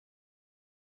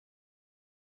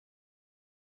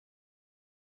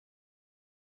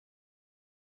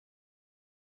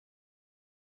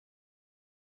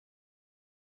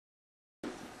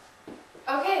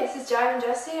Okay, this is Jivin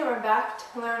Jessie and we're back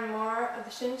to learn more of the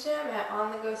Shim Sham at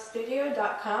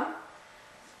onthegostudio.com.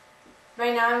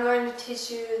 Right now I'm going to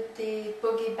teach you the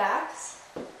boogie backs.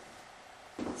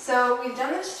 So we've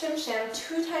done the Shim Sham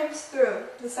 2 times through,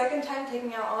 the second time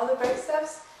taking out all the break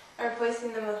steps and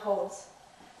replacing them with holds.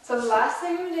 So the last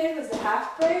thing we did was the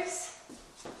half breaks,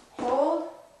 hold,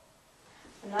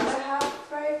 another half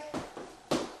break,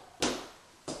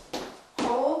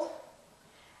 hold,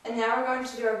 and now we're going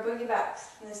to do our boogie backs.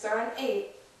 And they start on 8.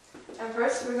 And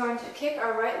first we're going to kick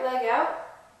our right leg out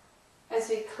as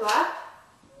we clap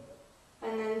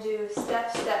and then do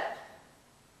step, step.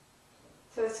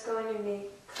 So it's going to be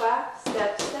clap,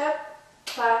 step, step,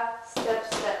 clap,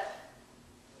 step, step.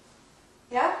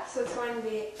 Yeah? So it's going to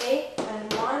be 8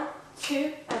 and 1,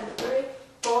 2 and 3,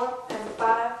 4 and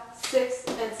 5, 6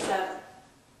 and 7.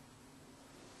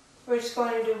 We're just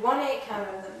going to do 1 8 count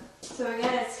of them. So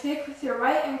again, it's kick with your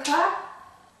right and clap,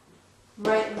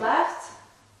 right and left,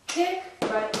 kick,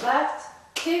 right, left,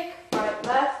 kick, right,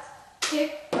 left,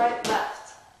 kick, right,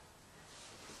 left.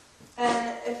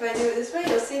 And if I do it this way,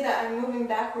 you'll see that I'm moving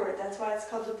backward. That's why it's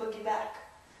called the boogie back.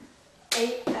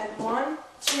 8 and 1,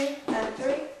 2 and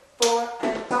 3, 4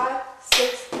 and 5,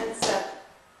 6 and 7.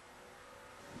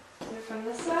 Do it from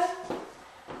this side.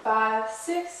 5,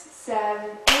 6, 7,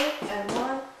 8 and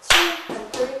 1, 2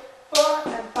 and 3, 4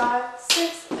 and 5,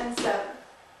 6 and 7.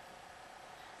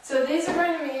 So these are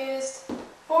going to be used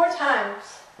 4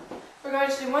 times. We're going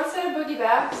to do 1 set of boogie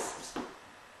backs,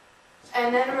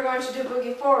 and then we're going to do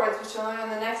boogie forwards, which we'll learn in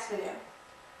the next video.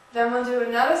 Then we'll do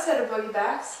another set of boogie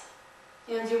backs,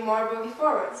 and do more boogie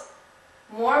forwards.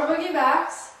 More boogie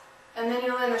backs, and then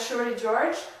you'll learn a shorty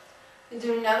George. You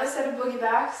do another set of boogie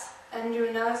backs, and do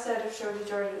another set of shorty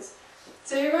Georges.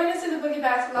 So you're going to see the boogie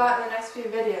backs a lot in the next few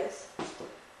videos.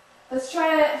 Let's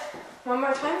try it one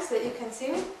more time so that you can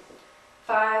see me.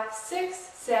 5, 6,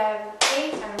 7,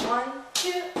 8, and 1,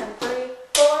 2, and 3,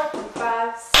 4, and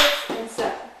 5, 6, and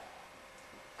 7.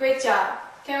 Great job.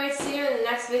 Can't wait to see you in the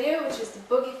next video, which is the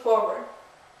boogie forward.